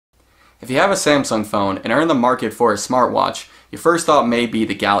If you have a Samsung phone and are in the market for a smartwatch, your first thought may be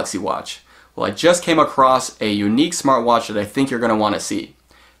the Galaxy Watch. Well, I just came across a unique smartwatch that I think you're going to want to see.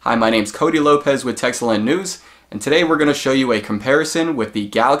 Hi, my name's Cody Lopez with Techcellent News, and today we're going to show you a comparison with the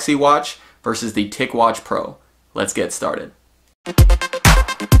Galaxy Watch versus the TicWatch Pro. Let's get started.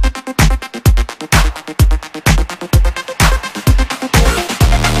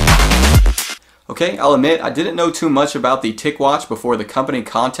 Okay, I'll admit I didn't know too much about the TicWatch before the company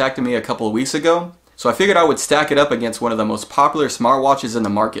contacted me a couple of weeks ago, so I figured I would stack it up against one of the most popular smartwatches in the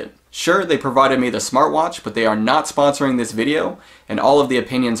market. Sure, they provided me the smartwatch, but they are not sponsoring this video, and all of the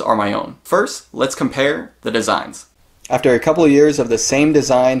opinions are my own. First, let's compare the designs. After a couple of years of the same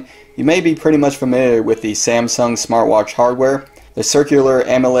design, you may be pretty much familiar with the Samsung smartwatch hardware. The circular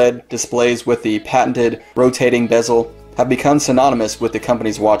AMOLED displays with the patented rotating bezel have become synonymous with the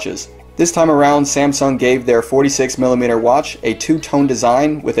company's watches. This time around, Samsung gave their 46mm watch a two-tone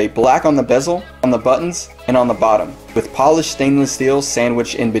design with a black on the bezel, on the buttons, and on the bottom, with polished stainless steel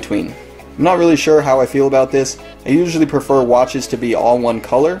sandwiched in between. I'm not really sure how I feel about this. I usually prefer watches to be all one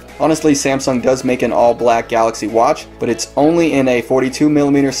color. Honestly, Samsung does make an all-black Galaxy watch, but it's only in a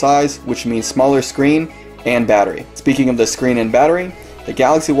 42mm size, which means smaller screen and battery. Speaking of the screen and battery, the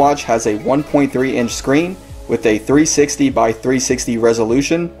Galaxy Watch has a 1.3-inch screen with a 360 by 360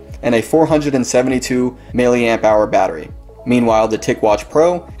 resolution and a 472 mAh battery. Meanwhile, the TicWatch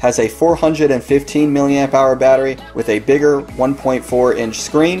Pro has a 415 mAh battery with a bigger 1.4-inch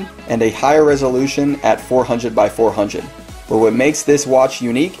screen and a higher resolution at 400 by 400. But what makes this watch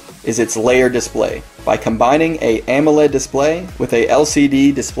unique is its layered display. By combining a AMOLED display with a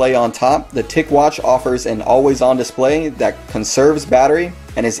LCD display on top, the TicWatch offers an always-on display that conserves battery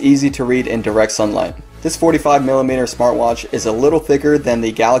and is easy to read in direct sunlight. This 45mm smartwatch is a little thicker than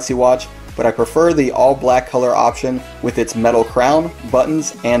the Galaxy Watch, but I prefer the all-black color option with its metal crown,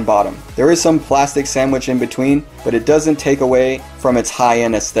 buttons, and bottom. There is some plastic sandwich in between, but it doesn't take away from its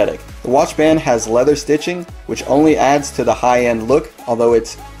high-end aesthetic. The watch band has leather stitching, which only adds to the high-end look, although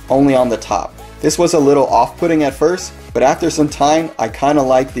it's only on the top. This was a little off-putting at first, but after some time, I kinda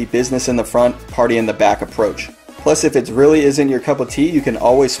like the business in the front, party in the back approach. Plus, if it really isn't your cup of tea, you can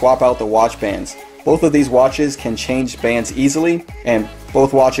always swap out the watch bands. Both of these watches can change bands easily, and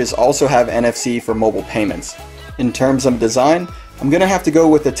both watches also have NFC for mobile payments. In terms of design, I'm going to have to go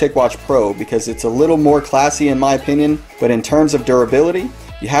with the TicWatch Pro because it's a little more classy in my opinion, but in terms of durability,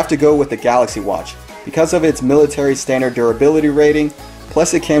 you have to go with the Galaxy Watch because of its military standard durability rating,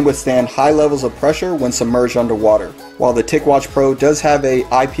 plus it can withstand high levels of pressure when submerged underwater. While the TicWatch Pro does have a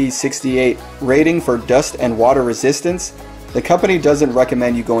IP68 rating for dust and water resistance, the company doesn't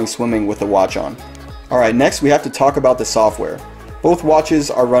recommend you going swimming with the watch on. Alright, next we have to talk about the software. Both watches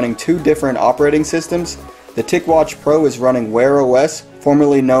are running two different operating systems. The TicWatch Pro is running Wear OS,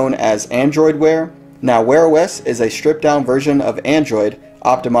 formerly known as Android Wear. Now, Wear OS is a stripped down version of Android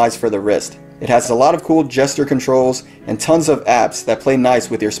optimized for the wrist. It has a lot of cool gesture controls and tons of apps that play nice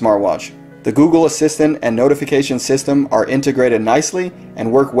with your smartwatch. The Google Assistant and notification system are integrated nicely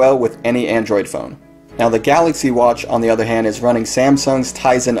and work well with any Android phone. Now, the Galaxy Watch, on the other hand, is running Samsung's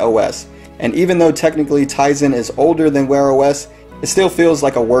Tizen OS. And even though technically Tizen is older than Wear OS, it still feels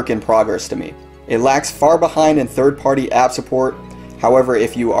like a work in progress to me. It lags far behind in third-party app support. However,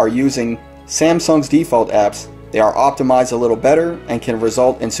 if you are using Samsung's default apps, they are optimized a little better and can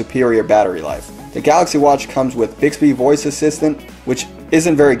result in superior battery life. The Galaxy Watch comes with Bixby Voice Assistant, which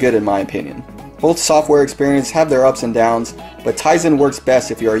isn't very good in my opinion. Both software experiences have their ups and downs, but Tizen works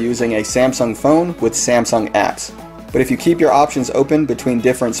best if you are using a Samsung phone with Samsung apps. But if you keep your options open between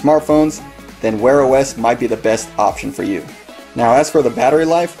different smartphones, then Wear OS might be the best option for you. Now, as for the battery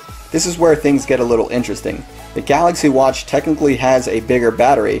life, this is where things get a little interesting. The Galaxy Watch technically has a bigger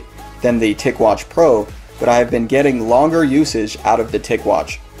battery than the TicWatch Pro, but I have been getting longer usage out of the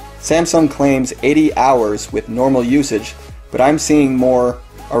TicWatch. Samsung claims 80 hours with normal usage, but I'm seeing more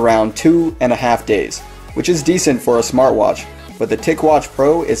around 2.5 days, which is decent for a smartwatch, but the TicWatch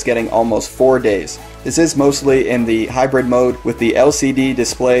Pro is getting almost 4 days. This is mostly in the hybrid mode with the LCD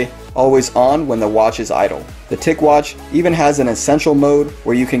display always on when the watch is idle. The TicWatch even has an essential mode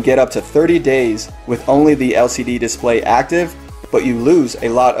where you can get up to 30 days with only the LCD display active, but you lose a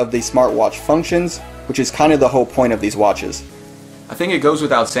lot of the smartwatch functions, which is kind of the whole point of these watches. I think it goes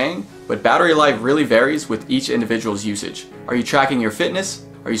without saying, but battery life really varies with each individual's usage. Are you tracking your fitness?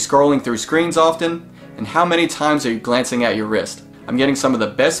 Are you scrolling through screens often? And how many times are you glancing at your wrist? I'm getting some of the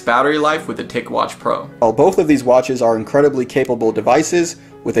best battery life with the TicWatch Pro. While both of these watches are incredibly capable devices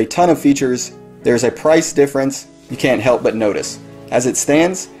with a ton of features, there's a price difference you can't help but notice. As it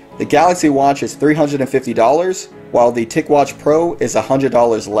stands, the Galaxy Watch is $350, while the TicWatch Pro is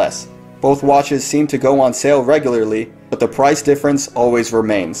 $100 less. Both watches seem to go on sale regularly, but the price difference always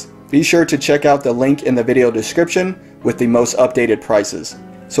remains. Be sure to check out the link in the video description with the most updated prices.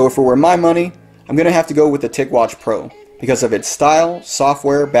 So if it were my money, I'm going to have to go with the TicWatch Pro because of its style,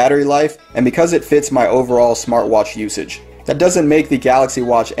 software, battery life, and because it fits my overall smartwatch usage. That doesn't make the Galaxy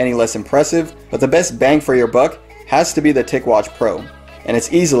Watch any less impressive, but the best bang for your buck has to be the TicWatch Pro, and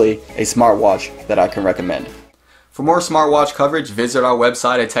it's easily a smartwatch that I can recommend. For more smartwatch coverage, visit our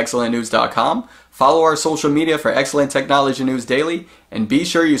website at techcellentnews.com, follow our social media for excellent technology news daily, and be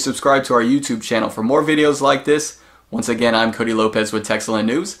sure you subscribe to our YouTube channel for more videos like this. Once again, I'm Cody Lopez with Techcellent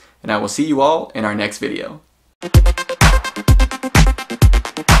News, and I will see you all in our next video.